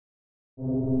The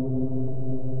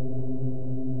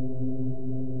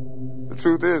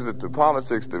truth is that the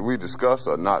politics that we discuss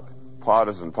are not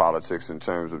partisan politics in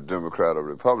terms of Democrat or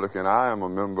Republican. I am a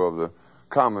member of the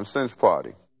Common Sense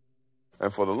Party.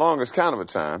 And for the longest count of a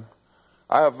time,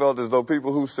 I have felt as though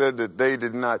people who said that they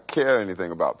did not care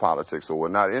anything about politics or were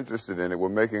not interested in it were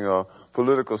making a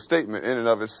political statement in and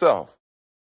of itself.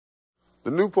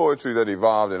 The new poetry that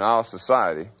evolved in our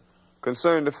society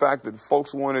concerned the fact that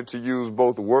folks wanted to use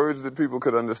both words that people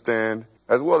could understand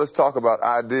as well as talk about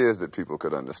ideas that people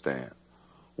could understand.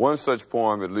 One such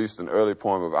poem, at least an early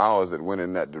poem of ours that went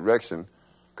in that direction,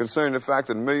 concerned the fact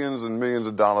that millions and millions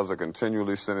of dollars are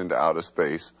continually sent into outer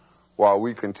space while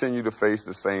we continue to face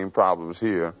the same problems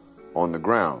here on the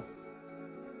ground.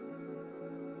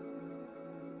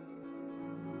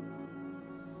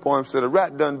 The poem said, "A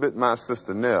rat done bit my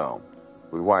sister Nell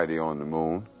with Whitey on the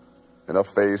moon, and her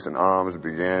face and arms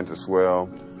began to swell,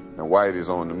 and Whitey's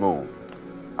on the moon.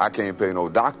 I can't pay no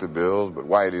doctor bills, but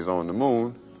Whitey's on the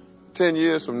moon. 10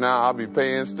 years from now, I'll be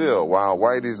paying still while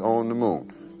Whitey's on the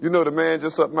moon. You know the man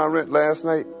just upped my rent last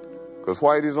night? 'Cause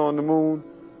Whitey's on the moon.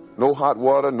 No hot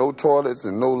water, no toilets,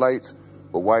 and no lights,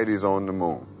 but Whitey's on the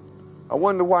moon. I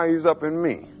wonder why he's upping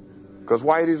me. 'Cause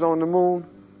Whitey's on the moon?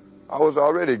 I was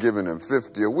already giving him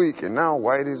 $50 a week, and now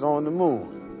Whitey's on the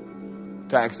moon.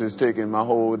 Taxes taking my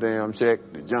whole damn check.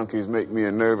 The junkies make me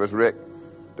a nervous wreck.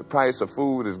 The price of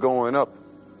food is going up.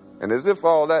 And as if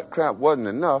all that crap wasn't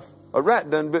enough, a rat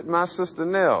done bit my sister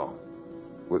Nell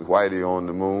with Whitey on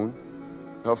the moon.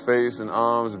 Her face and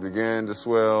arms began to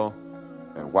swell,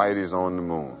 and Whitey's on the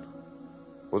moon.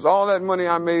 Was all that money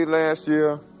I made last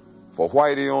year for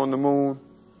Whitey on the moon?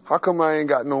 How come I ain't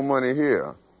got no money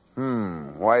here?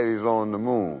 Whitey's on the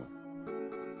moon.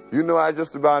 You know, I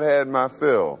just about had my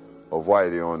fill of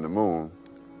Whitey on the moon.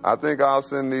 I think I'll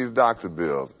send these doctor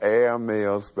bills, air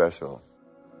mail special,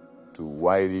 to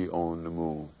Whitey on the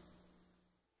moon."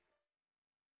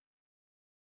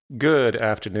 Good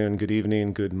afternoon, good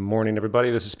evening, good morning,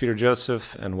 everybody. This is Peter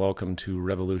Joseph, and welcome to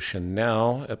Revolution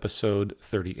Now, episode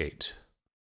 38.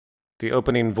 The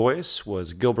opening voice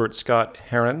was Gil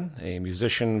Scott-Heron, a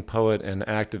musician, poet, and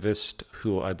activist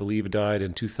who I believe died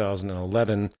in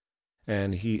 2011,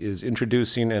 and he is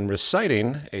introducing and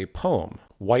reciting a poem,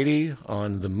 Whitey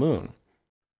on the Moon.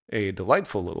 A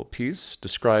delightful little piece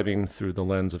describing through the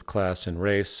lens of class and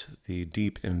race the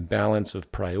deep imbalance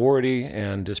of priority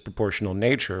and disproportional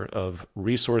nature of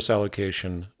resource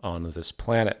allocation on this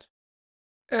planet.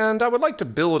 And I would like to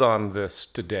build on this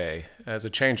today as a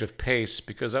change of pace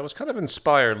because I was kind of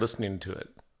inspired listening to it.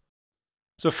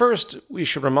 So first, we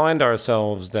should remind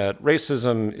ourselves that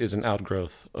racism is an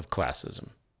outgrowth of classism.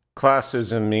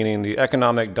 Classism meaning the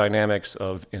economic dynamics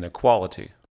of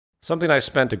inequality. Something I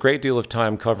spent a great deal of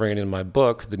time covering in my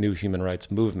book, The New Human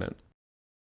Rights Movement.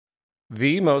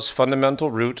 The most fundamental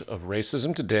root of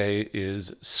racism today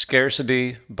is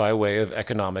scarcity by way of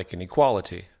economic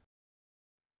inequality.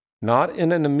 Not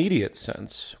in an immediate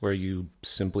sense, where you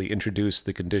simply introduce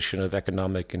the condition of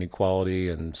economic inequality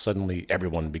and suddenly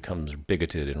everyone becomes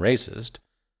bigoted and racist,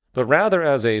 but rather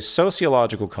as a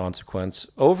sociological consequence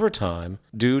over time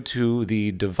due to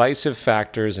the divisive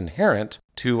factors inherent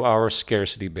to our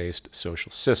scarcity-based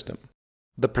social system.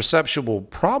 The perceptual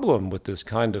problem with this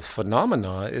kind of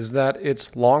phenomena is that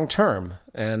it's long-term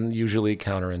and usually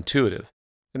counterintuitive.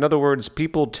 In other words,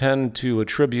 people tend to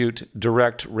attribute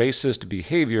direct racist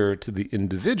behavior to the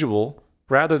individual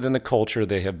rather than the culture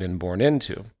they have been born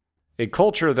into. A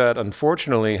culture that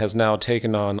unfortunately has now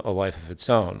taken on a life of its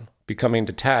own, becoming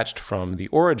detached from the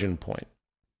origin point.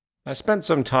 I spent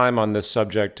some time on this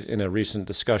subject in a recent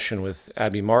discussion with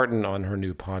Abby Martin on her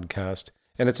new podcast,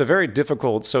 and it's a very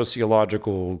difficult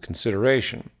sociological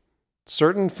consideration.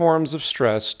 Certain forms of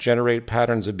stress generate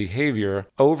patterns of behavior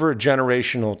over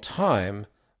generational time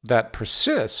that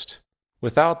persist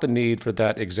without the need for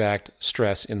that exact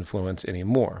stress influence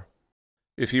anymore.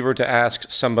 If you were to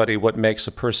ask somebody what makes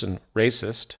a person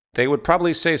racist, they would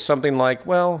probably say something like,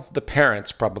 well, the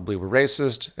parents probably were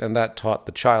racist, and that taught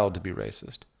the child to be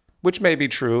racist. Which may be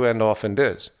true and often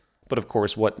is. But of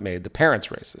course, what made the parents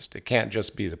racist? It can't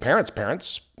just be the parents'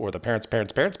 parents, or the parents'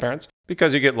 parents' parents' parents,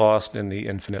 because you get lost in the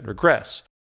infinite regress.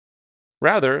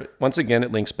 Rather, once again,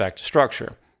 it links back to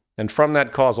structure. And from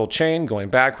that causal chain, going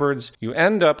backwards, you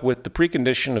end up with the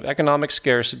precondition of economic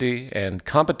scarcity and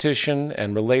competition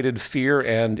and related fear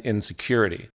and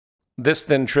insecurity. This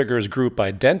then triggers group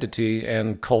identity,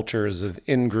 and cultures of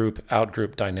in-group,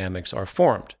 out-group dynamics are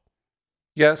formed.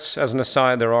 Yes, as an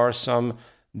aside, there are some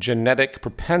genetic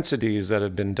propensities that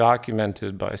have been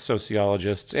documented by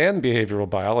sociologists and behavioral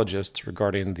biologists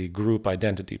regarding the group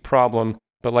identity problem,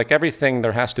 But like everything,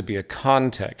 there has to be a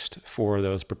context for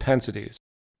those propensities.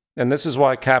 And this is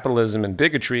why capitalism and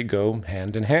bigotry go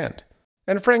hand in hand.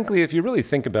 And frankly, if you really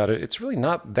think about it, it's really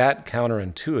not that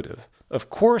counterintuitive. Of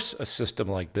course, a system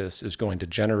like this is going to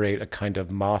generate a kind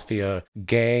of mafia,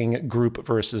 gang, group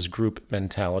versus group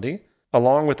mentality,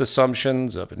 along with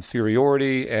assumptions of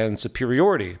inferiority and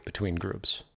superiority between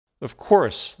groups. Of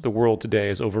course, the world today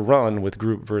is overrun with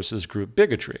group versus group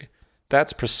bigotry.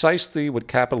 That's precisely what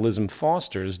capitalism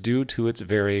fosters due to its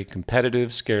very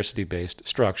competitive, scarcity-based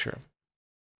structure.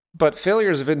 But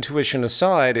failures of intuition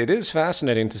aside, it is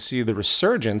fascinating to see the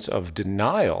resurgence of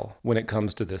denial when it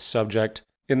comes to this subject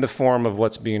in the form of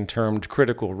what's being termed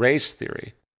critical race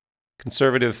theory.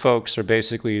 Conservative folks are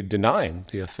basically denying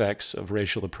the effects of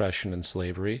racial oppression and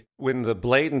slavery, when the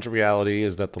blatant reality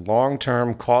is that the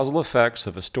long-term causal effects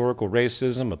of historical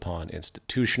racism upon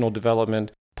institutional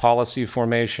development, policy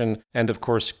formation, and of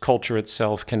course culture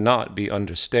itself cannot be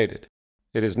understated.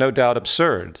 It is no doubt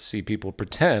absurd to see people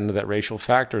pretend that racial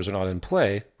factors are not in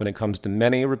play when it comes to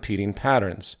many repeating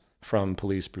patterns, from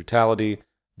police brutality,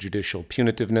 judicial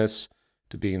punitiveness,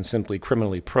 to being simply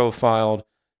criminally profiled,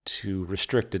 to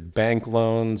restricted bank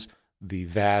loans, the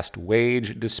vast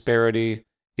wage disparity,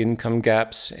 income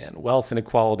gaps, and wealth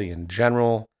inequality in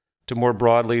general, to more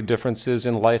broadly differences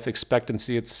in life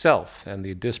expectancy itself and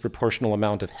the disproportional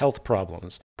amount of health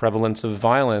problems, prevalence of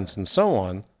violence, and so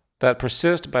on, that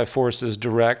persist by forces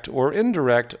direct or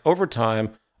indirect over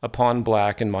time upon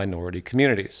Black and minority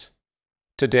communities.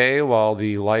 Today, while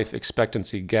the life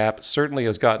expectancy gap certainly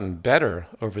has gotten better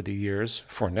over the years,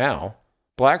 for now,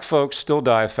 Black folks still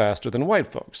die faster than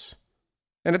white folks.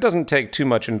 And it doesn't take too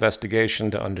much investigation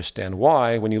to understand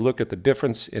why when you look at the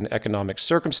difference in economic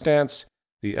circumstance,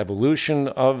 the evolution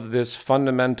of this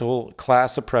fundamental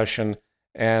class oppression,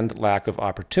 and lack of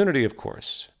opportunity, of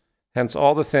course. Hence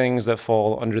all the things that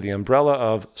fall under the umbrella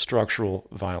of structural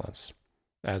violence,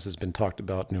 as has been talked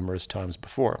about numerous times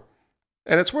before.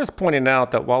 And it's worth pointing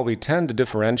out that while we tend to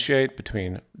differentiate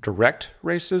between direct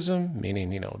racism,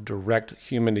 meaning, direct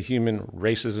human-to-human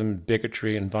racism,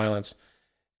 bigotry, and violence,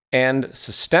 and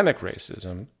systemic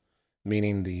racism,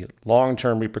 meaning the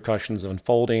long-term repercussions of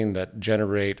unfolding that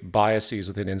generate biases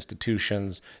within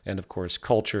institutions and, of course,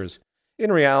 cultures,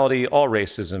 in reality, all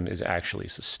racism is actually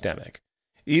systemic.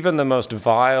 Even the most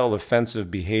vile, offensive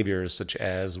behaviors, such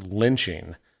as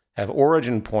lynching, have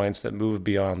origin points that move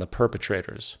beyond the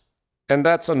perpetrators. And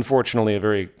that's unfortunately a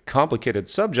very complicated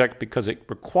subject because it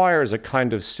requires a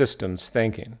kind of systems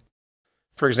thinking.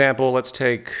 For example, let's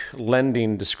take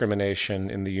lending discrimination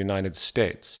in the United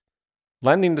States.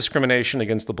 Lending discrimination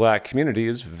against the Black community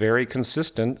is very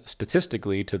consistent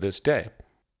statistically to this day.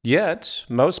 Yet,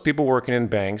 most people working in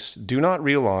banks do not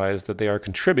realize that they are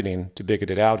contributing to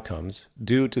bigoted outcomes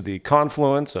due to the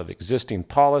confluence of existing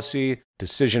policy,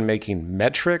 decision-making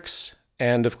metrics,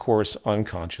 and, of course,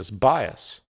 unconscious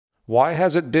bias. Why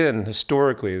has it been,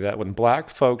 historically, that when Black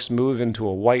folks move into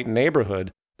a white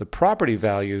neighborhood, the property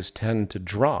values tend to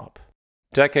drop?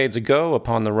 Decades ago,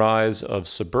 upon the rise of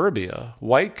suburbia,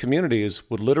 white communities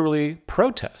would literally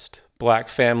protest Black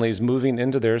families moving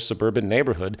into their suburban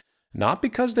neighborhood, not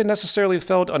because they necessarily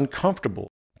felt uncomfortable,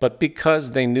 but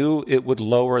because they knew it would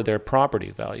lower their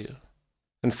property value.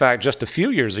 In fact, just a few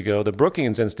years ago, the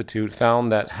Brookings Institute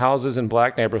found that houses in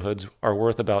Black neighborhoods are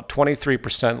worth about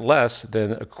 23% less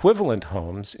than equivalent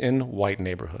homes in white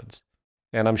neighborhoods.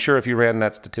 And I'm sure if you ran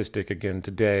that statistic again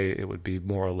today, it would be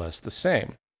more or less the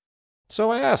same. So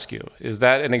I ask you, is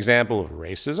that an example of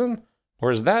racism,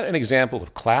 or is that an example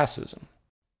of classism?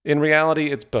 In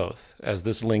reality, it's both, as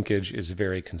this linkage is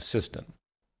very consistent.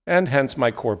 And hence my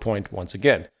core point once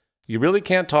again. You really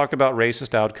can't talk about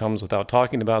racist outcomes without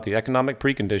talking about the economic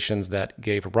preconditions that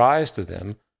gave rise to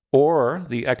them, or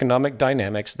the economic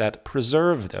dynamics that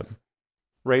preserve them.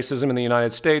 Racism in the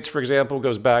United States, for example,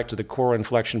 goes back to the core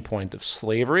inflection point of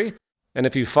slavery. And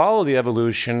if you follow the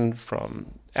evolution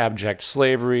from abject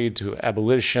slavery to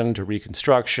abolition to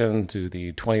Reconstruction to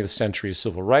the 20th century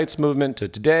civil rights movement to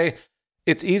today,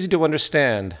 it's easy to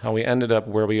understand how we ended up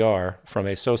where we are from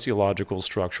a sociological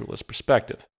structuralist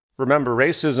perspective. Remember,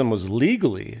 racism was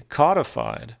legally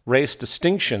codified. Race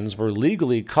distinctions were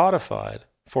legally codified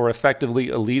for effectively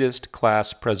elitist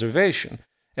class preservation.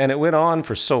 And it went on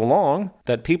for so long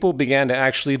that people began to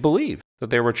actually believe that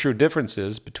there were true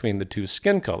differences between the two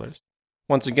skin colors.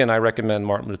 Once again, I recommend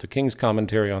Martin Luther King's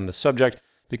commentary on this subject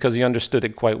because he understood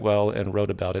it quite well and wrote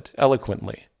about it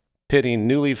eloquently, pitting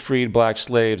newly freed Black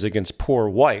slaves against poor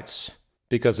whites,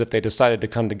 because if they decided to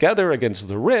come together against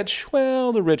the rich,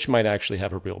 well, the rich might actually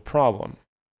have a real problem.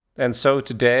 And so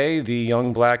today, the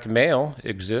young black male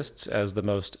exists as the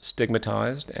most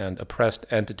stigmatized and oppressed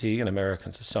entity in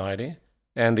American society,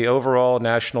 and the overall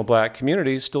national black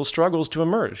community still struggles to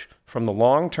emerge from the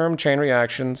long-term chain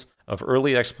reactions of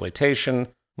early exploitation,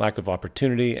 lack of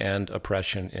opportunity, and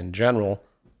oppression in general,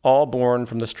 all born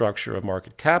from the structure of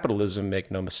market capitalism, make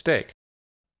no mistake.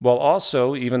 While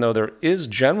also, even though there is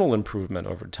general improvement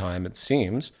over time, it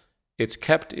seems, it's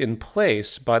kept in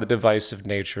place by the divisive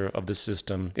nature of the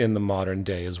system in the modern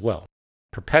day as well,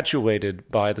 perpetuated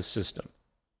by the system.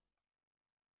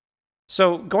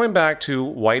 So, going back to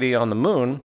Whitey on the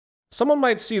moon, someone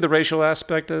might see the racial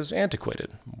aspect as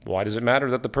antiquated. Why does it matter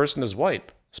that the person is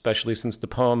white, especially since the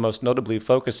poem most notably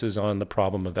focuses on the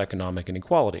problem of economic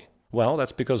inequality? Well,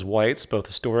 that's because whites, both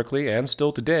historically and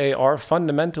still today, are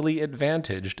fundamentally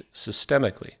advantaged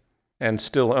systemically, and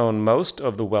still own most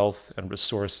of the wealth and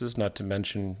resources, not to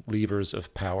mention levers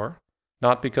of power,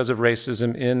 not because of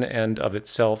racism in and of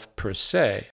itself per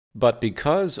se, but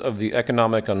because of the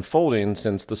economic unfolding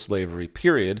since the slavery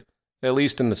period, at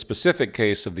least in the specific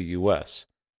case of the U.S.,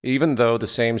 even though the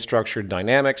same structured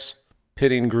dynamics,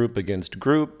 pitting group against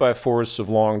group by force of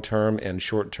long-term and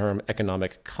short-term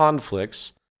economic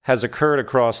conflicts, has occurred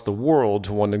across the world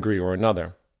to one degree or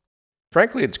another.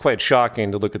 Frankly, it's quite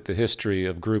shocking to look at the history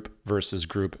of group versus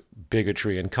group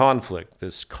bigotry and conflict,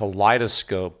 this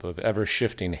kaleidoscope of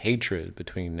ever-shifting hatred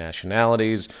between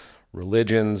nationalities,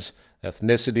 religions,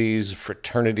 ethnicities,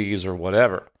 fraternities, or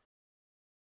whatever.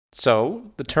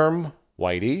 So, the term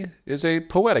Whitey is a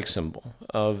poetic symbol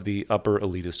of the upper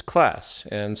elitist class.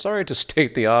 And sorry to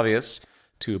state the obvious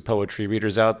to poetry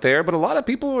readers out there, but a lot of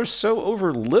people are so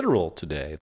over-literal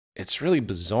today. It's really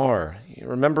bizarre. You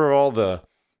remember all the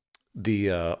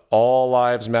all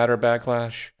lives matter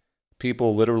backlash?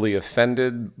 People literally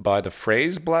offended by the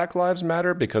phrase Black Lives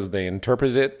Matter because they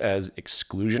interpreted it as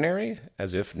exclusionary,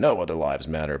 as if no other lives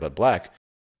matter but black.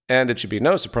 And it should be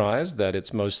no surprise that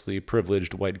it's mostly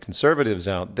privileged white conservatives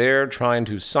out there trying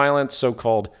to silence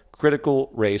so-called critical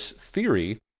race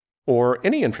theory or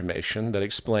any information that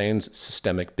explains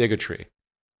systemic bigotry,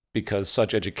 because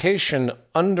such education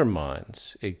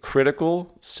undermines a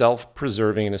critical,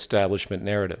 self-preserving establishment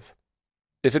narrative.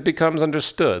 If it becomes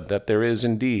understood that there is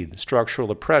indeed structural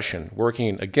oppression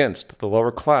working against the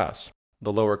lower class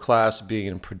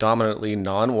being predominantly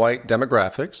non-white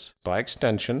demographics, by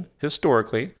extension,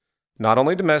 historically, not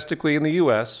only domestically in the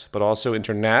U.S., but also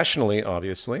internationally,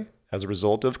 obviously, as a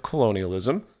result of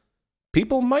colonialism,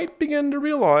 people might begin to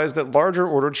realize that larger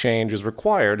order change is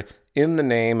required in the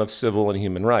name of civil and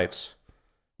human rights,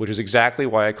 which is exactly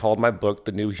why I called my book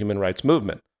The New Human Rights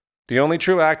Movement. The only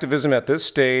true activism at this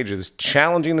stage is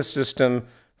challenging the system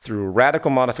through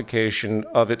radical modification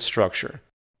of its structure.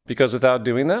 Because without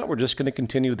doing that, we're just going to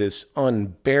continue this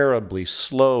unbearably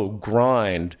slow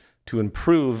grind to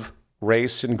improve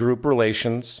race and group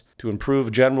relations, to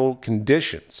improve general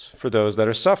conditions for those that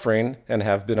are suffering and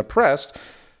have been oppressed,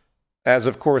 as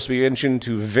of course we inch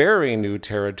into very new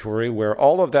territory where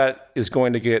all of that is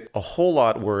going to get a whole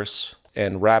lot worse,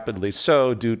 and rapidly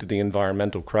so due to the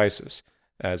environmental crisis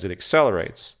as it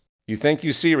accelerates. You think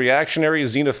you see reactionary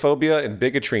xenophobia and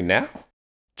bigotry now?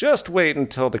 Just wait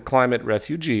until the climate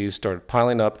refugees start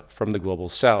piling up from the global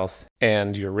south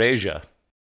and Eurasia.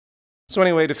 So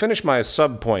anyway, to finish my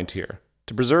sub-point here,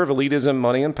 to preserve elitism,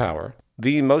 money, and power,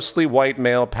 the mostly white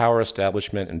male power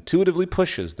establishment intuitively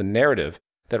pushes the narrative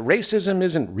that racism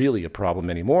isn't really a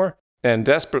problem anymore, and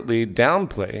desperately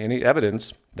downplay any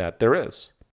evidence that there is.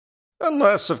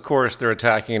 Unless, of course, they're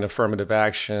attacking affirmative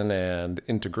action and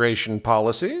integration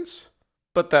policies,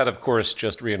 but that, of course,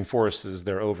 just reinforces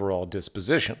their overall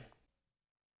disposition.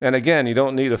 And again, you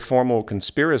don't need a formal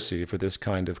conspiracy for this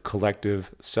kind of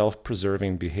collective,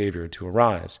 self-preserving behavior to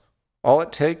arise. All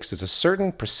it takes is a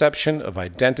certain perception of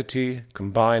identity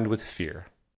combined with fear.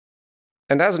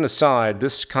 And as an aside,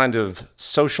 this kind of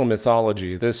social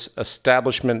mythology, this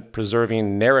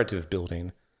establishment-preserving narrative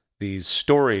building, these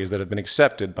stories that have been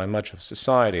accepted by much of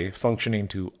society functioning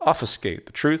to obfuscate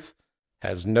the truth,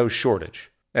 has no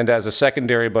shortage. And as a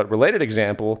secondary but related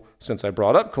example, since I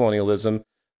brought up colonialism,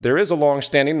 there is a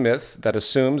long-standing myth that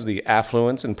assumes the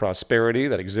affluence and prosperity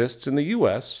that exists in the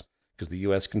U.S., because the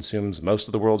U.S. consumes most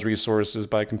of the world's resources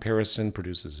by comparison,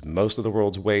 produces most of the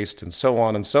world's waste, and so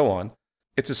on and so on.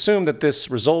 It's assumed that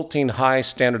this resulting high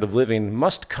standard of living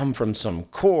must come from some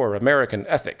core American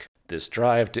ethic, this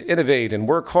drive to innovate and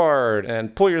work hard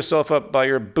and pull yourself up by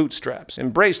your bootstraps,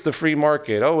 embrace the free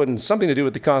market, and something to do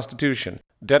with the Constitution,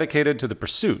 dedicated to the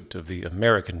pursuit of the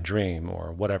American dream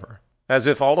or whatever. As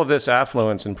if all of this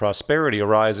affluence and prosperity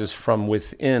arises from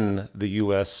within the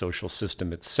U.S. social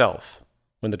system itself.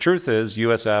 when the truth is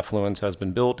U.S. affluence has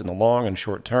been built in the long and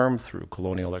short term through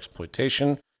colonial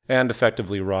exploitation and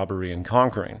effectively robbery and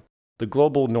conquering. The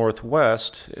global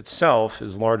Northwest itself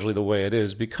is largely the way it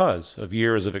is because of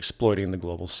years of exploiting the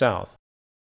global South.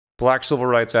 Black civil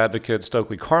rights advocate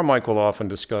Stokely Carmichael often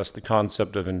discussed the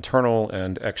concept of internal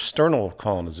and external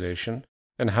colonization,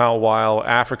 and how while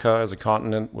Africa as a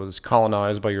continent was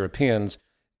colonized by Europeans,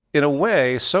 in a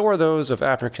way, so are those of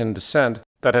African descent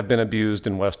that have been abused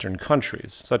in Western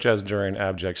countries, such as during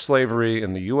abject slavery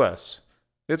in the U.S.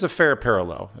 It's a fair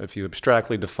parallel if you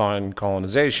abstractly define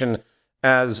colonization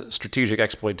as strategic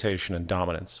exploitation and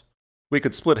dominance. We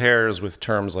could split hairs with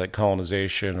terms like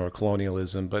colonization or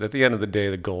colonialism, but at the end of the day,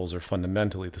 the goals are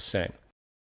fundamentally the same.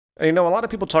 And a lot of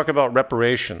people talk about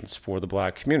reparations for the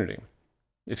black community.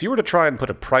 If you were to try and put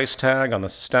a price tag on the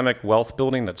systemic wealth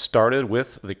building that started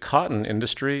with the cotton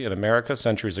industry in America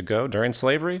centuries ago during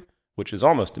slavery, which is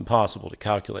almost impossible to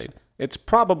calculate, it's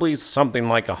probably something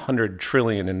like $100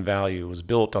 trillion in value was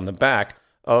built on the back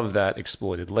of that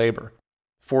exploited labor,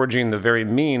 forging the very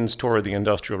means toward the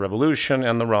Industrial Revolution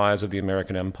and the rise of the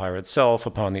American empire itself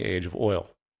upon the age of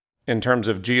oil. In terms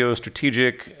of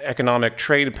geostrategic, economic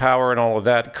trade power and all of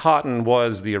that, cotton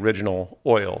was the original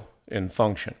oil in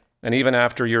function. And even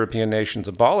after European nations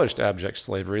abolished abject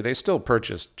slavery, they still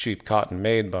purchased cheap cotton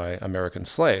made by American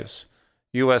slaves.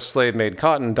 U.S. slave-made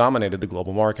cotton dominated the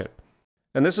global market.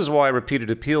 And this is why repeated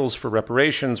appeals for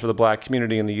reparations for the black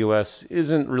community in the U.S.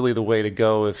 isn't really the way to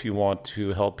go if you want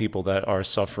to help people that are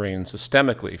suffering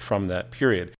systemically from that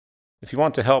period. If you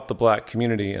want to help the black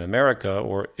community in America,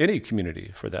 or any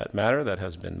community for that matter that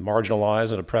has been marginalized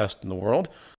and oppressed in the world,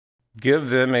 give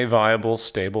them a viable,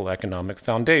 stable economic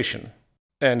foundation.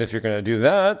 And if you're going to do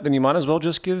that, then you might as well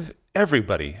just give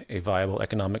everybody a viable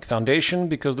economic foundation,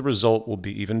 because the result will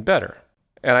be even better.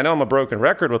 And I know I'm a broken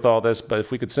record with all this, but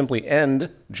if we could simply end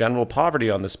general poverty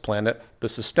on this planet, the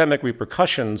systemic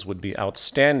repercussions would be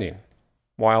outstanding.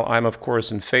 While I'm, of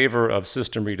course, in favor of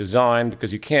system redesign,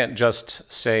 because you can't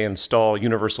just, say, install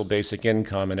universal basic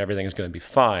income and everything is going to be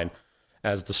fine,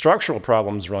 as the structural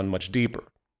problems run much deeper.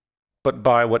 But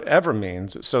by whatever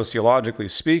means, sociologically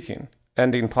speaking,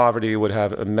 ending poverty would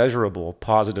have immeasurable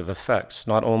positive effects,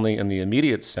 not only in the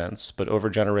immediate sense, but over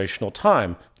generational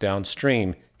time,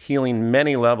 downstream, healing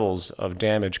many levels of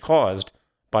damage caused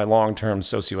by long-term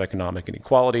socioeconomic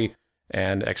inequality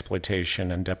and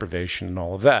exploitation and deprivation and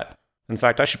all of that. In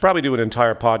fact, I should probably do an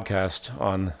entire podcast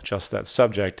on just that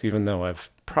subject, even though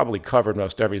I've probably covered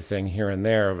most everything here and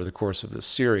there over the course of this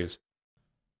series.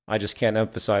 I just can't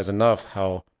emphasize enough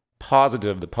how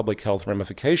positive the public health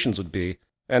ramifications would be.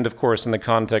 And of course, in the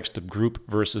context of group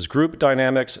versus group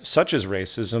dynamics, such as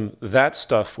racism, that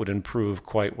stuff would improve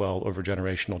quite well over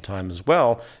generational time as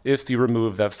well, if you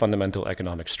remove that fundamental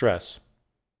economic stress.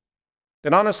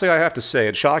 And honestly, I have to say,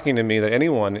 it's shocking to me that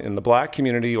anyone in the black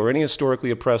community, or any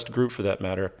historically oppressed group for that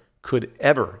matter, could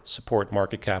ever support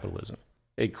market capitalism.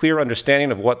 A clear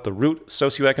understanding of what the root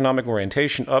socioeconomic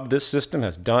orientation of this system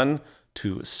has done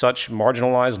to such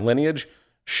marginalized lineage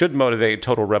should motivate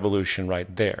total revolution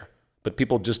right there. But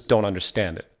people just don't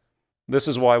understand it. This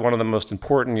is why one of the most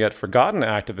important yet forgotten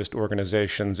activist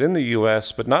organizations in the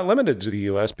U.S., but not limited to the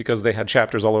U.S. because they had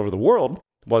chapters all over the world,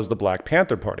 was the Black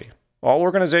Panther Party. All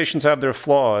organizations have their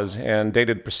flaws and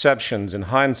dated perceptions in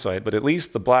hindsight, but at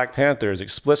least the Black Panthers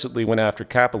explicitly went after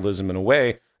capitalism in a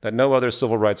way that no other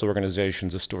civil rights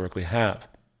organizations historically have.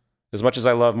 As much as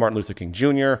I love Martin Luther King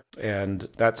Jr. and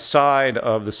that side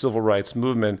of the civil rights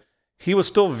movement, he was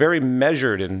still very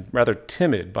measured and rather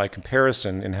timid by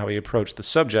comparison in how he approached the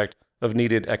subject of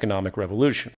needed economic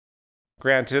revolution.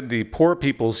 Granted, the Poor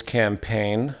People's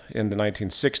Campaign in the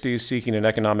 1960s seeking an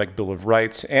economic Bill of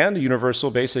Rights and universal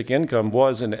basic income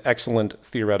was an excellent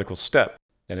theoretical step,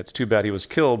 and it's too bad he was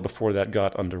killed before that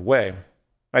got underway.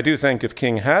 I do think if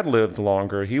King had lived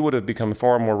longer, he would have become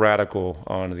far more radical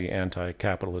on the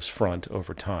anti-capitalist front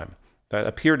over time. That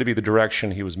appeared to be the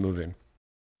direction he was moving.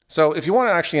 So if you want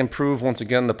to actually improve, once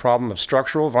again, the problem of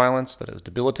structural violence that has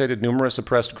debilitated numerous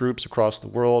oppressed groups across the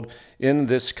world in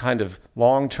this kind of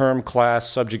long-term class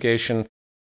subjugation,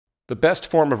 the best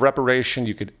form of reparation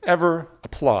you could ever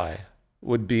apply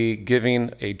would be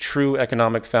giving a true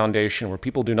economic foundation where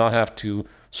people do not have to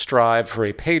strive for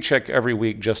a paycheck every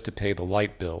week just to pay the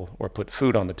light bill or put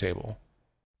food on the table.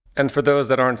 And for those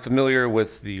that aren't familiar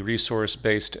with the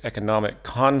resource-based economic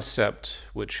concept,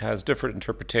 which has different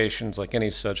interpretations like any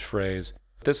such phrase,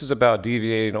 this is about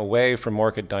deviating away from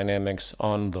market dynamics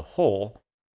on the whole.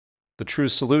 The true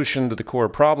solution to the core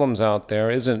problems out there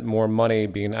isn't more money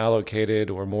being allocated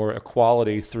or more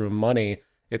equality through money.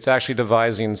 It's actually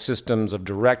devising systems of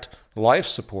direct life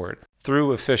support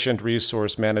through efficient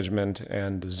resource management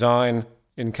and design,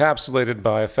 encapsulated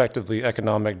by effectively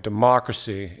economic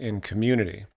democracy in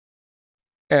community.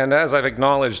 And as I've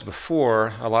acknowledged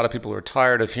before, a lot of people are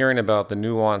tired of hearing about the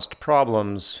nuanced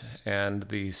problems and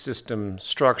the system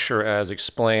structure as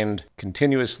explained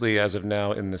continuously as of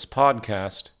now in this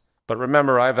podcast. But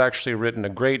remember, I've actually written a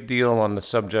great deal on the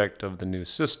subject of the new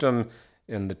system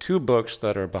in the 2 books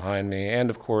that are behind me, and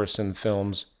of course in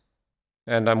films.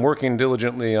 And I'm working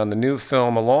diligently on the new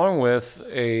film along with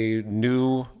a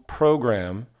new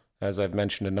program, as I've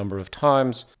mentioned a number of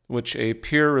times, which a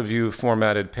peer review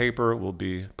formatted paper will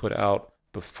be put out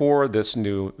before this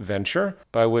new venture,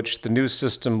 by which the new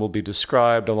system will be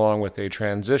described along with a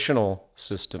transitional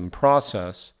system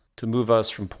process to move us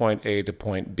from point A to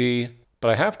point B.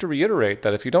 But I have to reiterate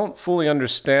that if you don't fully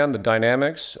understand the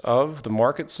dynamics of the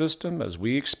market system as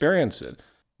we experience it,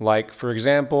 like, for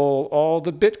example, all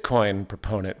the Bitcoin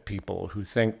proponent people who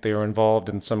think they are involved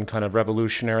in some kind of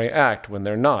revolutionary act when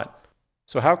they're not.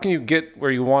 So how can you get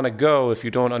where you want to go if you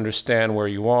don't understand where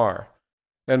you are?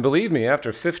 And believe me,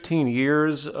 after 15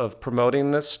 years of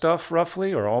promoting this stuff,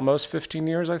 roughly, or almost 15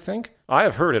 years, I think, I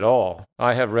have heard it all.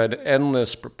 I have read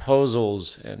endless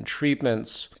proposals and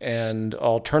treatments and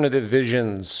alternative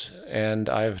visions, and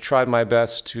I've tried my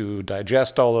best to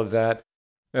digest all of that.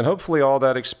 And hopefully all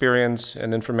that experience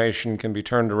and information can be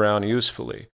turned around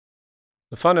usefully.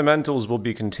 The fundamentals will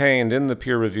be contained in the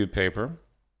peer-reviewed paper,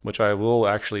 which I will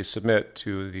actually submit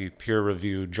to the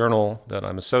peer-reviewed journal that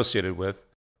I'm associated with,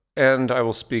 and I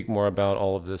will speak more about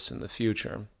all of this in the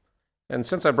future. And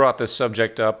since I brought this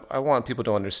subject up, I want people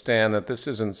to understand that this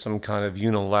isn't some kind of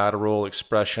unilateral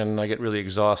expression. I get really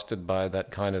exhausted by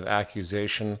that kind of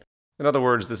accusation. In other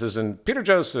words, this isn't Peter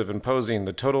Joseph imposing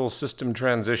the total system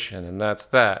transition, and that's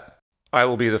that. I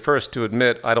will be the first to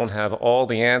admit I don't have all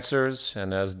the answers,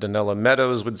 and as Donella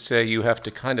Meadows would say, you have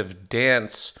to kind of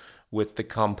dance with the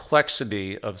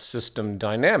complexity of system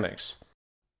dynamics.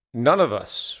 None of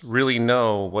us really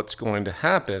know what's going to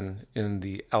happen in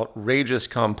the outrageous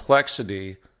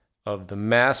complexity of the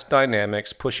mass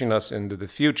dynamics pushing us into the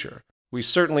future. We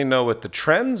certainly know what the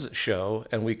trends show,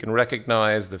 and we can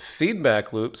recognize the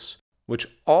feedback loops, which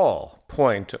all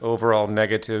point to overall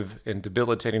negative and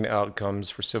debilitating outcomes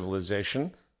for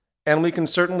civilization, and we can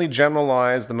certainly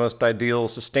generalize the most ideal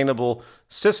sustainable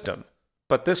system.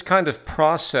 But this kind of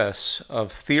process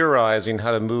of theorizing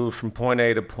how to move from point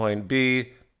A to point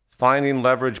B, finding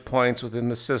leverage points within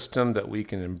the system that we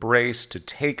can embrace to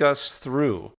take us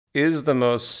through, is the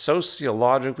most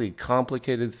sociologically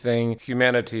complicated thing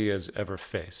humanity has ever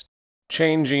faced.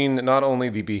 Changing not only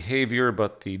the behavior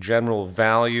but the general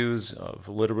values of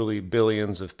literally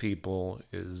billions of people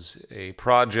is a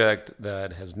project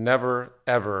that has never,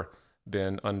 ever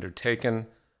been undertaken,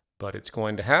 but it's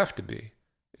going to have to be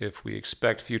if we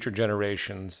expect future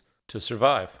generations to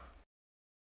survive.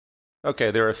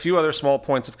 Okay, there are a few other small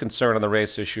points of concern on the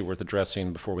race issue worth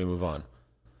addressing before we move on.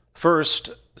 First,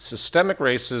 systemic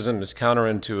racism is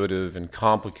counterintuitive and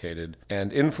complicated,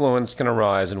 and influence can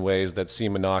arise in ways that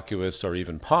seem innocuous or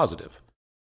even positive.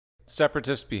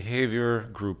 Separatist behavior,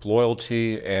 group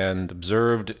loyalty, and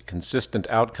observed consistent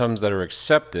outcomes that are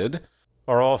accepted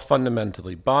are all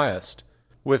fundamentally biased,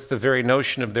 with the very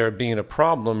notion of there being a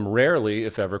problem rarely,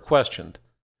 if ever, questioned.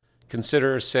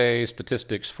 Consider, say,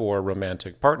 statistics for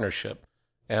romantic partnership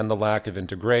and the lack of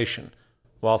integration.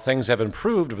 While things have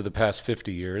improved over the past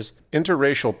 50 years,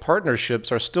 interracial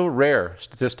partnerships are still rare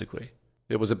statistically.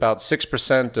 It was about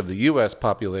 6% of the U.S.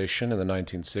 population in the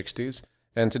 1960s,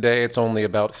 and today it's only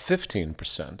about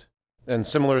 15%. And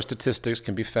similar statistics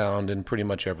can be found in pretty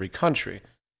much every country.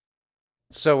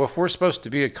 So if we're supposed to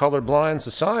be a colorblind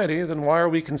society, then why are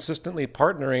we consistently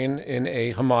partnering in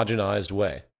a homogenized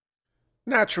way?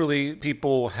 Naturally,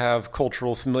 people have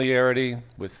cultural familiarity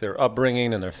with their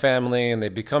upbringing and their family, and they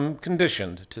become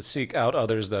conditioned to seek out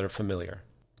others that are familiar.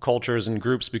 Cultures and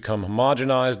groups become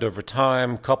homogenized over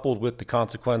time, coupled with the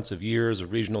consequence of years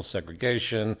of regional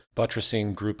segregation,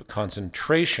 buttressing group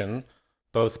concentration,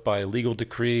 both by legal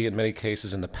decree in many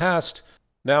cases in the past,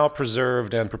 now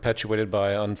preserved and perpetuated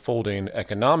by unfolding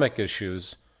economic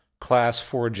issues,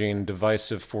 class-forging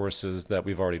divisive forces that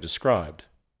we've already described.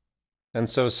 And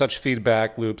so such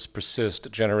feedback loops persist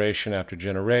generation after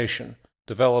generation,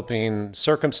 developing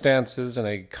circumstances and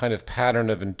a kind of pattern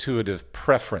of intuitive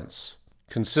preference,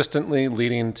 consistently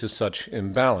leading to such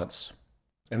imbalance.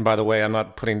 And by the way, I'm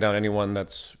not putting down anyone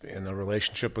that's in a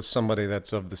relationship with somebody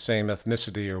that's of the same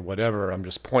ethnicity or whatever. I'm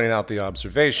just pointing out the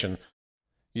observation.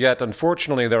 Yet,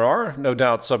 unfortunately, there are no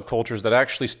doubt subcultures that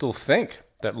actually still think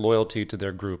that loyalty to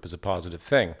their group is a positive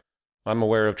thing. I'm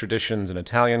aware of traditions in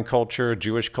Italian culture,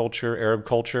 Jewish culture, Arab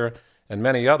culture, and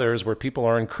many others where people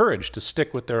are encouraged to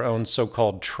stick with their own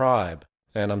so-called tribe.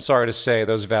 And I'm sorry to say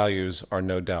those values are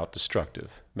no doubt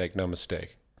destructive. Make no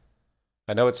mistake.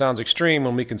 I know it sounds extreme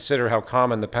when we consider how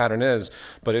common the pattern is,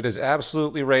 but it is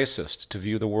absolutely racist to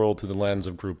view the world through the lens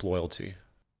of group loyalty.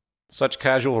 Such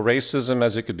casual racism,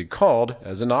 as it could be called,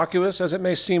 as innocuous as it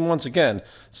may seem once again,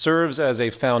 serves as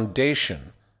a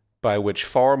foundation by which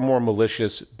far more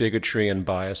malicious bigotry and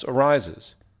bias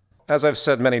arises. As I've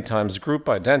said many times, group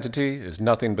identity is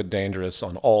nothing but dangerous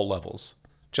on all levels,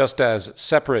 just as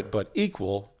separate but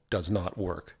equal does not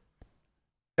work.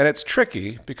 And it's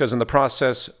tricky because in the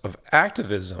process of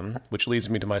activism, which leads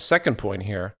me to my second point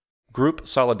here, group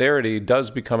solidarity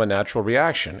does become a natural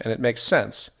reaction, and it makes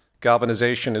sense.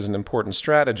 Galvanization is an important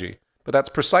strategy, but that's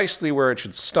precisely where it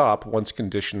should stop once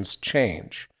conditions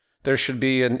change. There should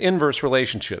be an inverse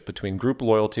relationship between group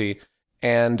loyalty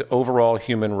and overall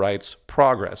human rights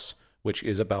progress, which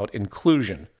is about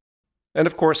inclusion. And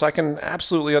of course, I can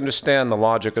absolutely understand the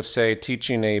logic of, say,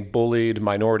 teaching a bullied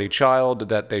minority child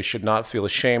that they should not feel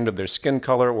ashamed of their skin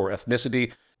color or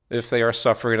ethnicity if they are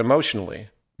suffering emotionally.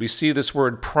 We see this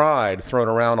word pride thrown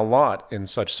around a lot in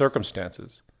such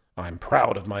circumstances. I'm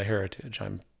proud of my heritage.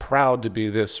 I'm proud to be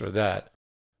this or that.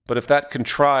 But if that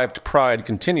contrived pride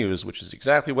continues, which is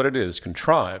exactly what it is,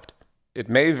 contrived, it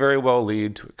may very well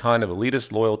lead to a kind of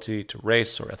elitist loyalty to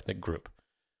race or ethnic group.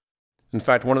 In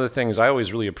fact, one of the things I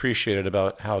always really appreciated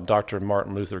about how Dr.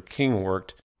 Martin Luther King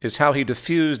worked is how he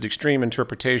diffused extreme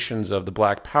interpretations of the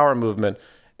Black Power movement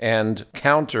and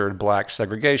countered black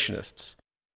segregationists.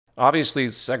 Obviously,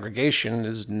 segregation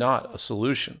is not a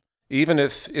solution, even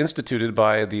if instituted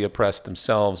by the oppressed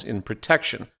themselves in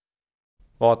protection,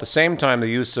 while at the same time the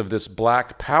use of this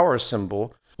Black Power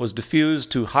symbol was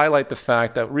diffused to highlight the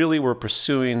fact that really we're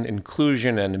pursuing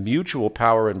inclusion and mutual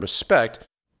power and respect,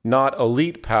 not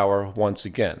elite power once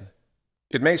again.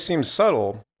 It may seem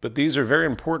subtle, but these are very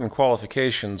important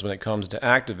qualifications when it comes to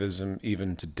activism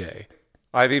even today.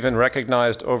 I've even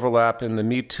recognized overlap in the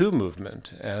Me Too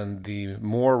movement and the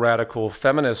more radical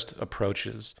feminist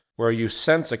approaches, where you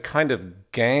sense a kind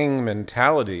of gang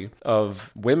mentality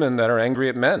of women that are angry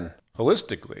at men,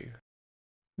 holistically.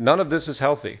 None of this is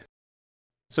healthy.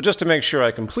 So just to make sure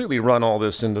I completely run all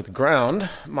this into the ground,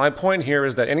 my point here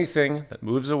is that anything that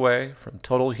moves away from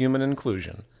total human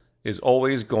inclusion is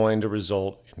always going to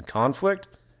result in conflict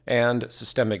and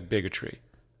systemic bigotry.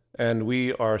 And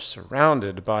we are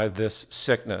surrounded by this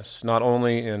sickness, not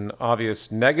only in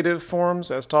obvious negative forms,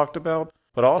 as talked about,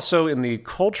 but also in the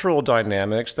cultural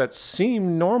dynamics that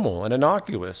seem normal and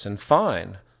innocuous and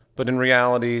fine. But in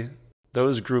reality,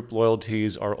 those group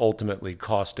loyalties are ultimately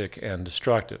caustic and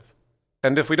destructive.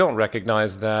 And if we don't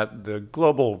recognize that, the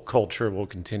global culture will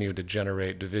continue to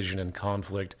generate division and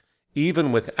conflict,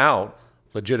 even without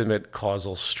legitimate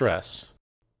causal stress.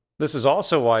 This is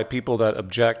also why people that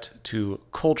object to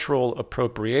cultural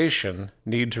appropriation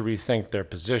need to rethink their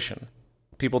position.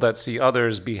 People that see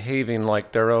others behaving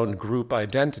like their own group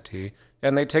identity,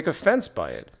 and they take offense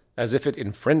by it, as if it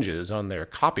infringes on their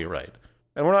copyright.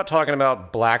 And we're not talking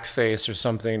about blackface or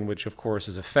something, which of course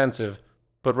is offensive,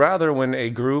 but rather when a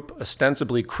group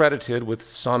ostensibly credited with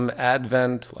some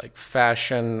advent like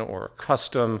fashion or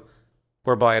custom,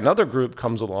 whereby another group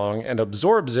comes along and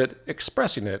absorbs it,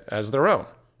 expressing it as their own.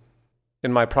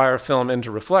 In my prior film, Into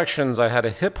Reflections, I had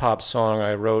a hip-hop song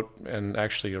I wrote and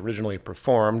actually originally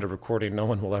performed, a recording no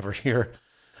one will ever hear,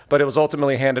 but it was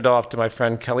ultimately handed off to my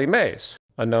friend Kelly Mays,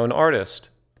 a known artist.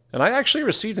 And I actually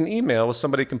received an email with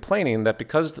somebody complaining that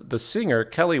because the singer,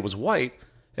 Kelly, was white,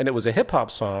 and it was a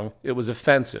hip-hop song, it was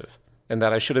offensive, and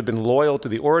that I should have been loyal to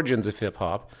the origins of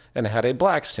hip-hop and had a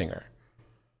black singer.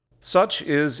 Such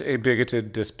is a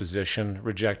bigoted disposition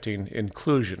rejecting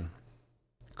inclusion.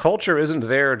 Culture isn't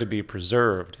there to be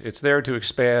preserved. It's there to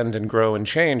expand and grow and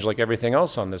change like everything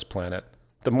else on this planet.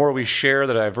 The more we share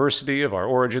the diversity of our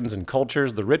origins and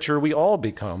cultures, the richer we all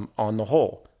become on the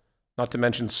whole. Not to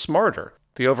mention smarter.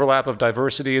 The overlap of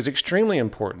diversity is extremely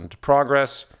important to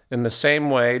progress in the same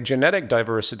way genetic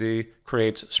diversity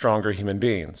creates stronger human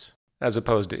beings, as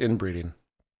opposed to inbreeding.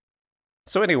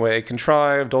 So anyway,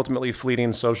 contrived, ultimately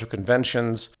fleeting social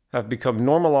conventions have become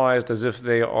normalized as if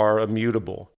they are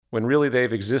immutable, when really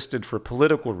they've existed for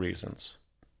political reasons.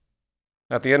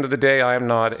 At the end of the day, I am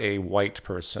not a white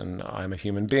person. I'm a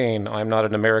human being. I'm not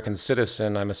an American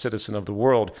citizen. I'm a citizen of the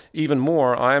world. Even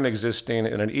more, I am existing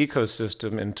in an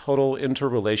ecosystem in total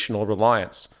interrelational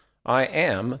reliance. I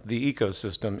am the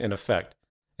ecosystem in effect,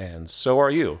 and so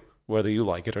are you, whether you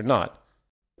like it or not.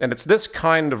 And it's this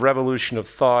kind of revolution of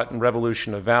thought and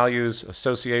revolution of values,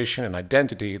 association, and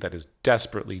identity that is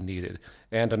desperately needed.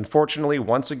 And unfortunately,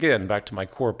 once again, back to my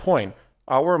core point,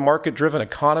 our market-driven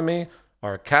economy,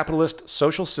 our capitalist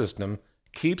social system,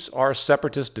 keeps our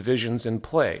separatist divisions in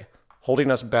play,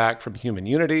 holding us back from human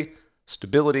unity,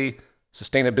 stability,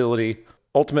 sustainability,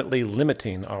 ultimately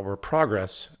limiting our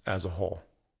progress as a whole.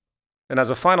 And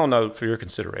as a final note for your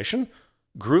consideration,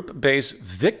 group-based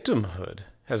victimhood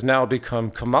has now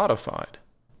become commodified,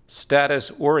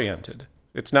 status-oriented.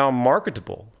 It's now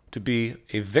marketable to be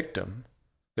a victim.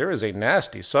 There is a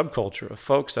nasty subculture of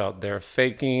folks out there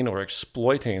faking or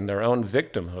exploiting their own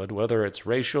victimhood, whether it's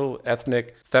racial,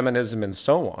 ethnic, feminism, and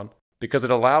so on, because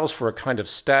it allows for a kind of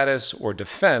status or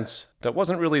defense that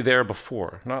wasn't really there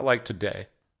before, not like today.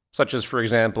 Such as, for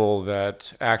example,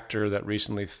 that actor that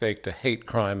recently faked a hate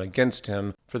crime against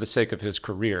him for the sake of his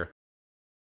career.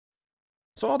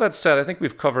 So all that said, I think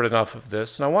we've covered enough of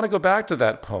this, and I want to go back to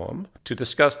that poem to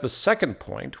discuss the second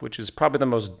point, which is probably the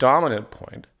most dominant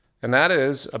point, and that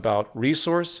is about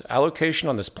resource allocation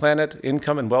on this planet,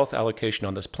 income and wealth allocation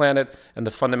on this planet, and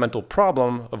the fundamental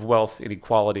problem of wealth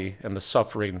inequality and the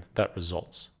suffering that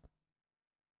results.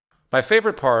 My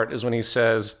favorite part is when he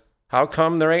says, "How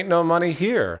come there ain't no money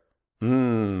here?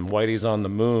 Whitey's on the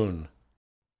moon."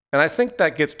 And I think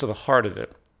that gets to the heart of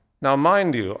it. Now,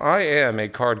 mind you, I am a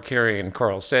card-carrying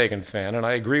Carl Sagan fan, and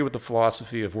I agree with the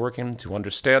philosophy of working to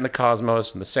understand the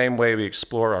cosmos in the same way we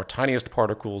explore our tiniest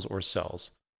particles or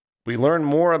cells. We learn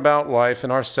more about life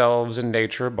and ourselves and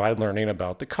nature by learning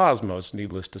about the cosmos,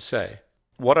 needless to say.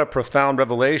 What a profound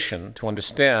revelation to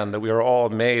understand that we are all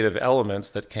made of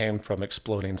elements that came from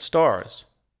exploding stars.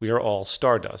 We are all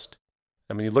stardust.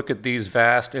 And when you look at these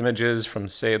vast images from,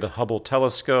 say, the Hubble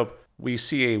telescope, we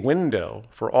see a window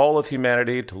for all of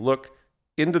humanity to look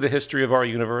into the history of our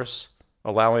universe,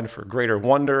 allowing for greater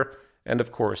wonder and,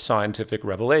 of course, scientific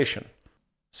revelation.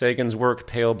 Sagan's work,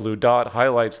 Pale Blue Dot,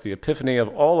 highlights the epiphany of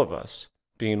all of us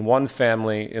being one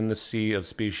family in the sea of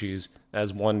species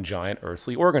as one giant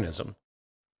earthly organism.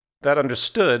 That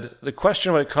understood, the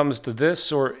question when it comes to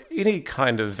this or any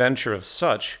kind of venture of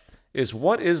such is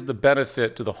what is the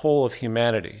benefit to the whole of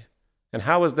humanity? And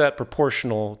how is that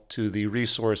proportional to the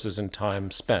resources and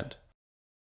time spent?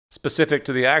 Specific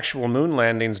to the actual moon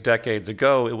landings decades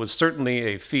ago, it was certainly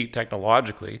a feat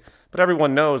technologically, but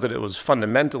everyone knows that it was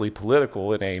fundamentally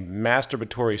political in a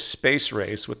masturbatory space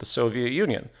race with the Soviet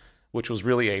Union, which was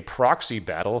really a proxy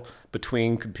battle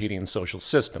between competing social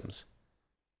systems.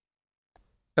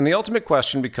 And the ultimate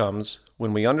question becomes,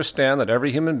 when we understand that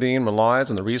every human being relies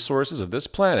on the resources of this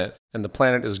planet, and the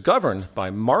planet is governed by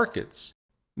markets,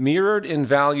 mirrored in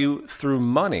value through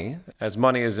money, as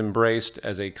money is embraced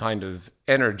as a kind of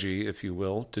energy, if you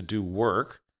will, to do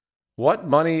work, what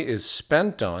money is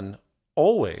spent on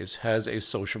always has a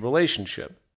social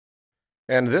relationship.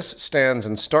 And this stands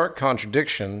in stark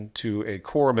contradiction to a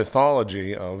core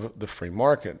mythology of the free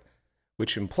market,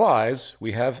 which implies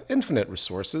we have infinite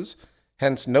resources,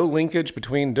 hence no linkage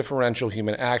between differential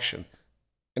human action.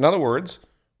 In other words,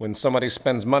 when somebody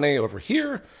spends money over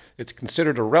here, it's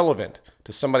considered irrelevant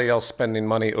to somebody else spending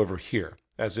money over here,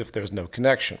 as if there's no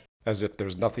connection, as if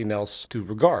there's nothing else to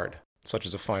regard, such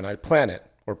as a finite planet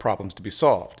or problems to be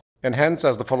solved. And hence,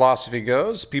 as the philosophy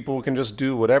goes, people can just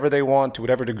do whatever they want to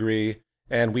whatever degree,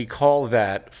 and we call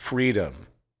that freedom.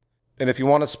 And if you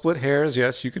want to split hairs,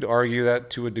 yes, you could argue that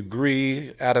to a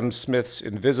degree, Adam Smith's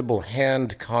invisible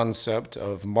hand concept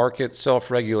of market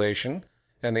self-regulation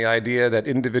and the idea that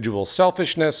individual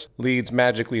selfishness leads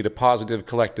magically to positive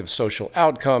collective social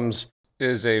outcomes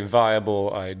is a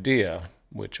viable idea,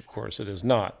 which of course it is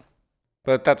not.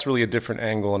 But that's really a different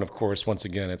angle, and of course, once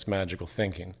again, it's magical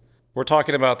thinking. We're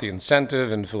talking about the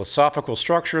incentive and philosophical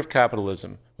structure of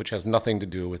capitalism, which has nothing to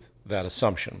do with that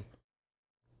assumption.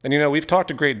 And we've talked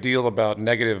a great deal about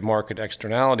negative market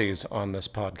externalities on this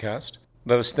podcast,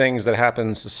 those things that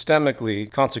happen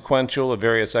systemically consequential of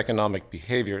various economic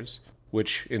behaviors,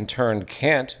 which in turn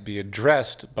can't be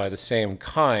addressed by the same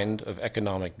kind of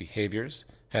economic behaviors,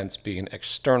 hence being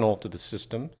external to the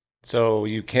system. So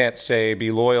you can't say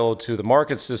be loyal to the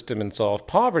market system and solve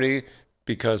poverty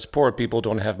because poor people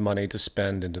don't have money to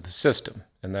spend into the system,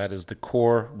 and that is the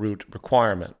core root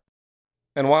requirement.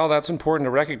 And while that's important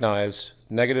to recognize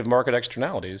negative market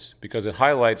externalities, because it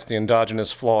highlights the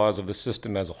endogenous flaws of the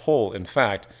system as a whole, in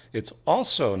fact, it's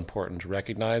also important to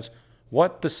recognize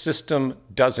what the system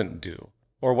doesn't do,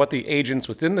 or what the agents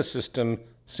within the system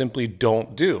simply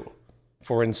don't do,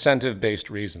 for incentive-based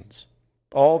reasons.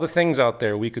 All the things out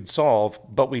there we could solve,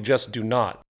 but we just do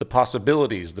not. The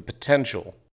possibilities, the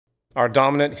potential. Our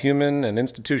dominant human and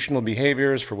institutional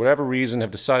behaviors, for whatever reason,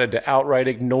 have decided to outright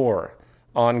ignore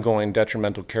ongoing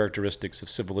detrimental characteristics of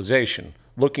civilization,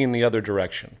 looking the other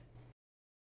direction.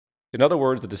 In other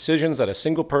words, the decisions that a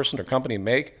single person or company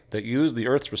make that use the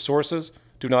Earth's resources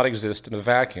do not exist in a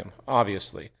vacuum,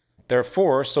 obviously.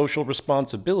 Therefore, social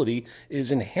responsibility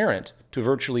is inherent to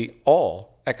virtually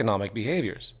all economic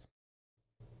behaviors.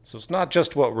 So it's not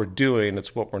just what we're doing,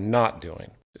 it's what we're not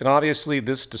doing. And obviously,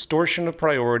 this distortion of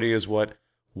priority is what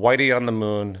Whitey on the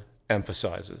Moon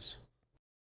emphasizes.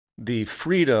 The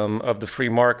freedom of the free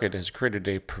market has created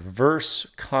a perverse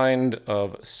kind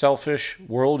of selfish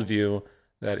worldview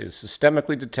that is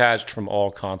systemically detached from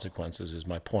all consequences, is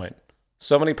my point.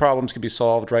 So many problems could be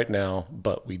solved right now,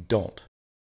 but we don't.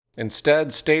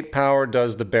 Instead, state power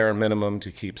does the bare minimum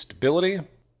to keep stability,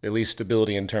 at least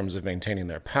stability in terms of maintaining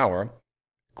their power.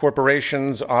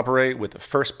 Corporations operate with the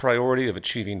first priority of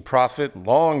achieving profit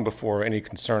long before any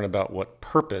concern about what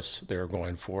purpose they're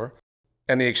going for.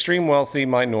 And the extreme wealthy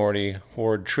minority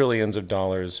hoard trillions of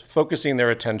dollars, focusing their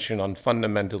attention on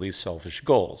fundamentally selfish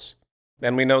goals.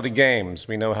 And we know the games.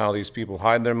 We know how these people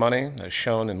hide their money, as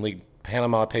shown in leaked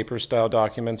Panama Papers-style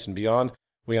documents and beyond.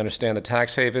 We understand the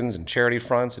tax havens and charity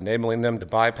fronts, enabling them to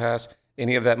bypass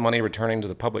any of that money returning to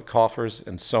the public coffers,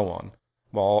 and so on.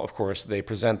 While, of course, they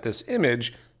present this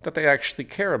image that they actually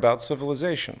care about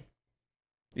civilization.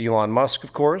 Elon Musk,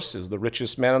 of course, is the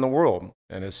richest man in the world,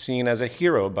 and is seen as a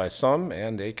hero by some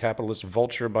and a capitalist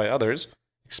vulture by others,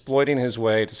 exploiting his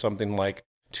way to something like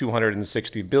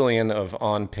 $260 billion of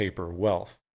on-paper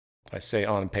wealth. I say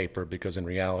on paper because in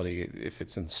reality, if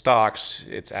it's in stocks,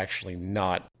 it's actually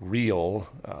not real.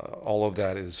 All of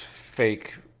that is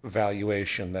fake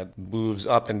valuation that moves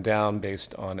up and down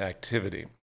based on activity.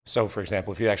 So, for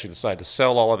example, if he actually decided to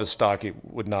sell all of his stock, it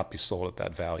would not be sold at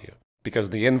that value, because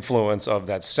the influence of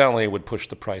that selling would push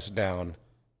the price down.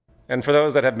 And for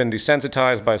those that have been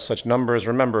desensitized by such numbers,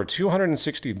 remember,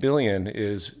 260 billion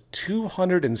is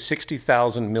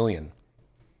 260,000 million.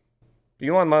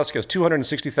 Elon Musk has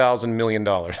 $260,000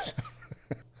 million,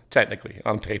 technically,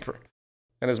 on paper.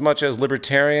 And as much as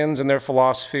libertarians and their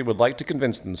philosophy would like to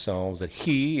convince themselves that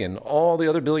he and all the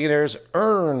other billionaires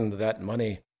earned that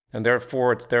money, and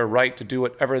therefore it's their right to do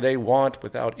whatever they want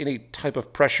without any type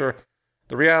of pressure,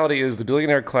 the reality is the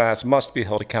billionaire class must be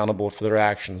held accountable for their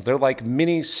actions. They're like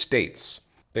mini states.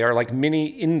 They are like mini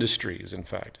industries, in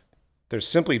fact. There's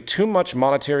simply too much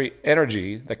monetary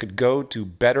energy that could go to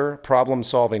better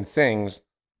problem-solving things,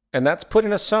 and that's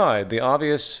putting aside the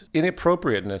obvious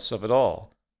inappropriateness of it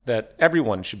all, that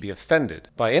everyone should be offended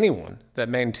by anyone that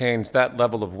maintains that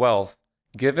level of wealth,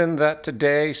 given that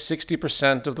today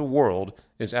 60% of the world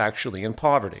is actually in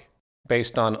poverty,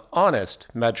 based on honest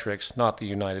metrics, not the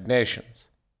United Nations.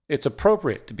 It's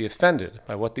appropriate to be offended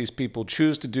by what these people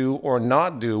choose to do or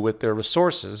not do with their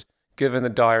resources, given the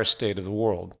dire state of the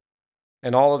world.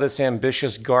 And all of this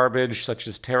ambitious garbage, such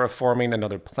as terraforming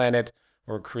another planet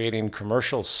or creating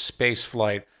commercial space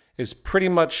flight, is pretty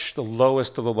much the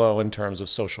lowest of the low in terms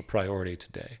of social priority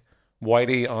today.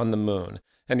 Whitey on the moon.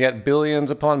 And yet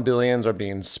billions upon billions are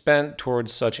being spent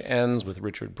towards such ends with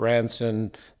Richard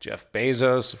Branson, Jeff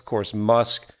Bezos, of course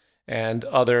Musk, and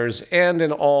others, and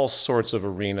in all sorts of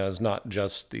arenas, not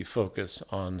just the focus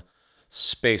on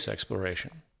space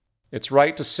exploration. It's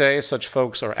right to say such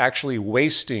folks are actually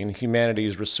wasting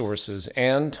humanity's resources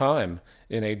and time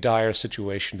in a dire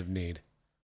situation of need.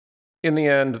 In the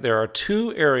end, there are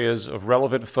two areas of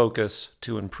relevant focus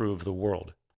to improve the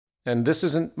world. And this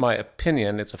isn't my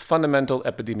opinion, it's a fundamental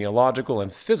epidemiological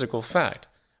and physical fact.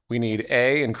 We need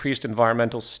A, increased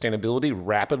environmental sustainability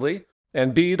rapidly,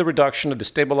 and B, the reduction of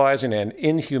destabilizing and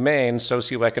inhumane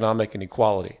socioeconomic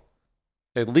inequality.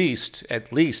 At least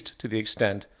to the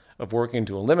extent of working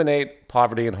to eliminate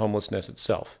poverty and homelessness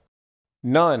itself.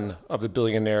 None of the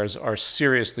billionaires are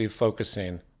seriously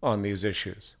focusing on these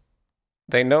issues.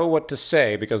 They know what to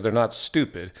say because they're not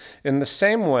stupid. In the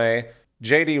same way,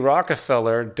 J.D.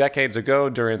 Rockefeller, decades ago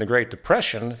during the Great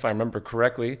Depression, if I remember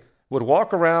correctly, would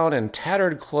walk around in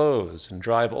tattered clothes and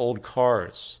drive old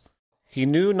cars. He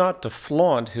knew not to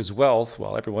flaunt his wealth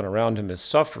while everyone around him is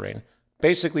suffering,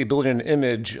 basically building an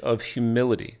image of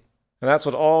humility. And that's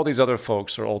what all these other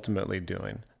folks are ultimately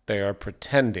doing. They are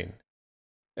pretending.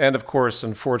 And of course,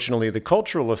 unfortunately, the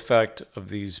cultural effect of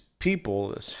these people,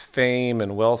 this fame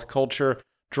and wealth culture,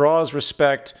 draws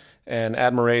respect and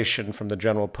admiration from the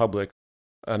general public.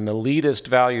 An elitist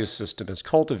value system is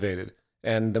cultivated,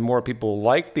 and the more people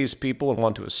like these people and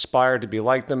want to aspire to be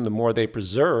like them, the more they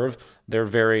preserve their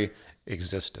very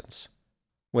existence.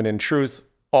 When in truth,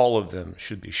 all of them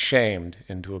should be shamed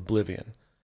into oblivion.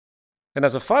 And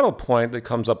as a final point that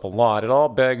comes up a lot, it all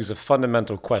begs a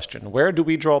fundamental question. Where do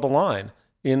we draw the line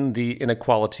in the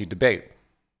inequality debate?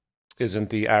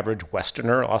 Isn't the average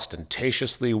Westerner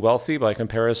ostentatiously wealthy by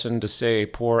comparison to, say, a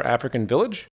poor African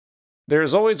village?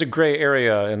 There's always a gray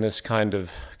area in this kind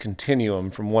of continuum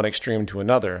from one extreme to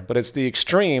another, but it's the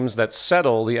extremes that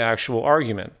settle the actual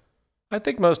argument. I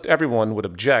think most everyone would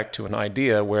object to an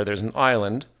idea where there's an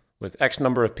island with X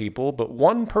number of people, but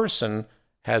one person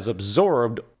has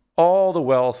absorbed all the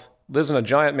wealth, lives in a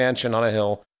giant mansion on a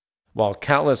hill, while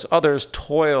countless others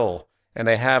toil, and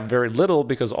they have very little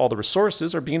because all the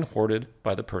resources are being hoarded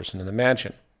by the person in the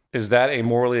mansion. Is that a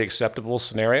morally acceptable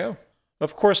scenario?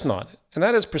 Of course not, and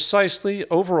that is precisely,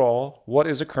 overall, what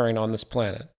is occurring on this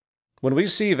planet. When we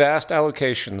see vast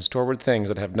allocations toward things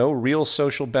that have no real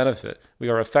social benefit, we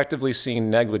are effectively seeing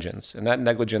negligence, and that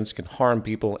negligence can harm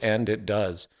people, and it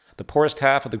does. The poorest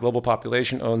half of the global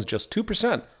population owns just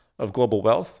 2% of global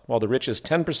wealth, while the richest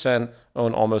 10%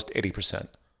 own almost 80%.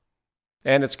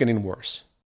 And it's getting worse.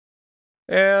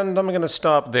 And I'm going to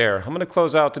stop there. I'm going to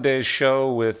close out today's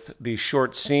show with the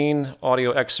short scene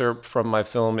audio excerpt from my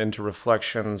film Into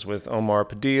Reflections with Omar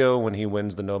Padillo when he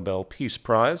wins the Nobel Peace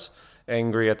Prize,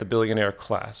 Angry at the Billionaire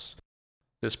Class.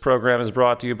 This program is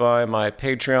brought to you by my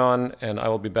Patreon, and I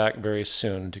will be back very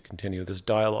soon to continue this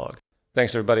dialogue.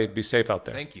 Thanks, everybody. Be safe out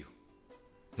there. Thank you.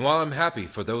 And while I'm happy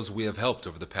for those we have helped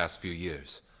over the past few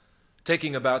years,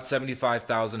 taking about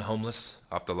 75,000 homeless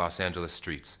off the Los Angeles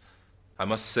streets, I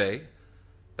must say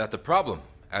that the problem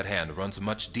at hand runs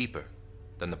much deeper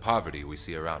than the poverty we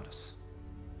see around us.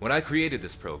 When I created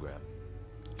this program,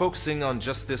 focusing on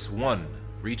just this one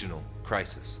regional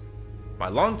crisis, my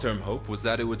long-term hope was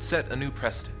that it would set a new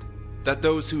precedent, that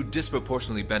those who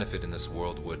disproportionately benefit in this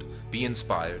world would be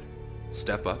inspired,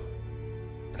 step up,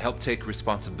 and help take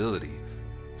responsibility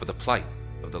for the plight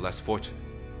of the less fortunate.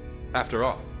 After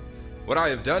all, what I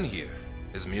have done here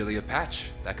is merely a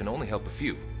patch that can only help a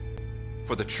few.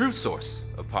 For the true source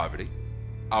of poverty,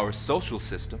 our social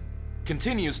system,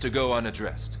 continues to go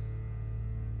unaddressed.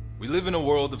 We live in a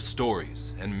world of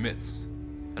stories and myths,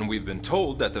 and we've been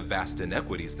told that the vast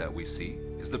inequities that we see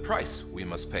is the price we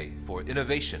must pay for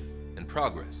innovation and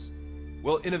progress.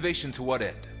 Well, innovation to what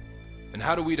end? And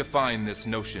how do we define this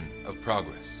notion of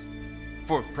progress?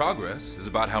 For if progress is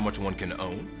about how much one can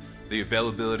own, the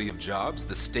availability of jobs,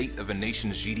 the state of a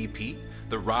nation's GDP,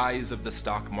 the rise of the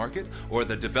stock market, or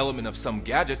the development of some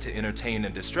gadget to entertain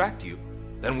and distract you,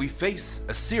 then we face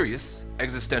a serious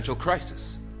existential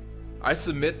crisis. I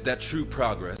submit that true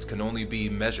progress can only be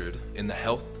measured in the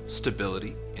health,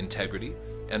 stability, integrity,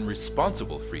 and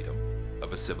responsible freedom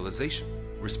of a civilization.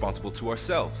 Responsible to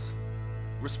ourselves,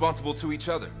 responsible to each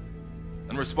other,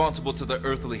 and responsible to the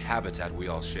earthly habitat we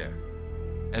all share.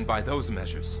 And by those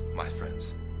measures, my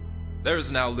friends, there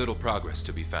is now little progress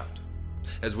to be found,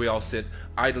 as we all sit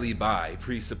idly by,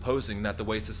 presupposing that the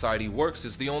way society works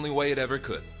is the only way it ever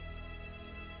could.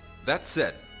 That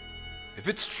said, if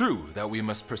it's true that we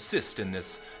must persist in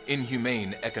this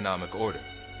inhumane economic order,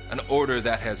 an order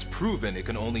that has proven it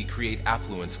can only create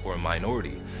affluence for a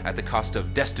minority at the cost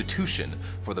of destitution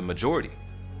for the majority,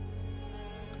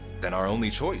 then our only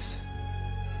choice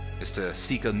is to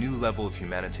seek a new level of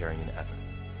humanitarian effort.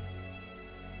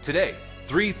 Today,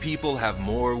 3 people have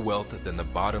more wealth than the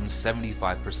bottom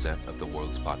 75% of the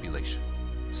world's population.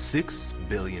 6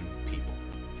 billion people.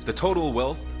 The total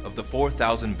wealth of the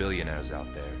 4,000 billionaires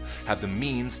out there have the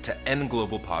means to end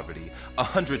global poverty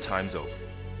 100 times over.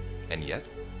 And yet,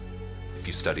 if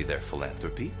you study their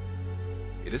philanthropy,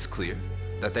 it is clear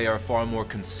that they are far more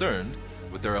concerned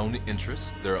with their own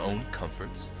interests, their own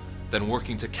comforts, than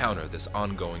working to counter this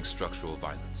ongoing structural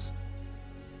violence.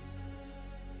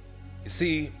 You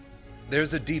see,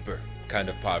 there's a deeper kind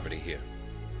of poverty here.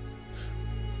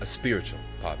 A spiritual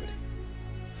poverty.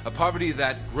 A poverty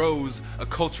that grows a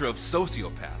culture of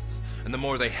sociopaths, and the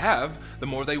more they have, the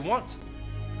more they want,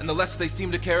 and the less they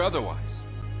seem to care otherwise.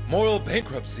 Moral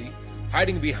bankruptcy,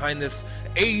 hiding behind this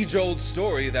age-old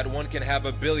story that one can have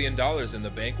 $1 billion in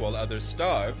the bank while others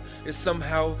starve, is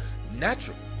somehow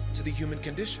natural to the human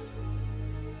condition.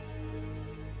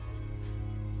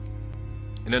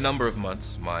 In a number of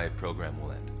months, my program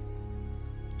will end,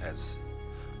 as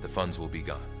the funds will be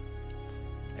gone.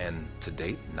 And to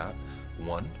date, not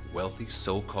one wealthy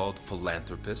so-called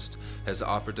philanthropist has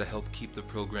offered to help keep the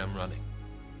program running.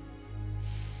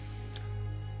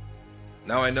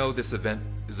 Now I know this event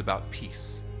is about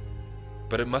peace,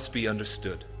 but it must be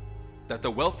understood that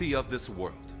the wealthy of this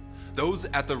world, those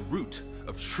at the root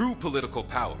of true political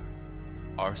power,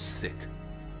 are sick.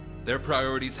 Their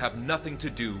priorities have nothing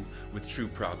to do with true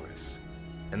progress,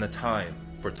 and the time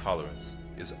for tolerance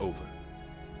is over.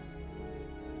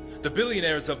 The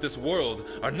billionaires of this world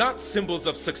are not symbols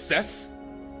of success.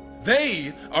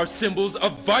 They are symbols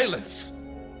of violence.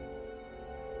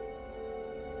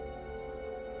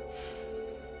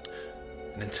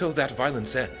 And until that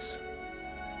violence ends,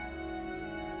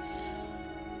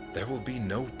 there will be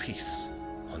no peace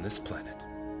on this planet.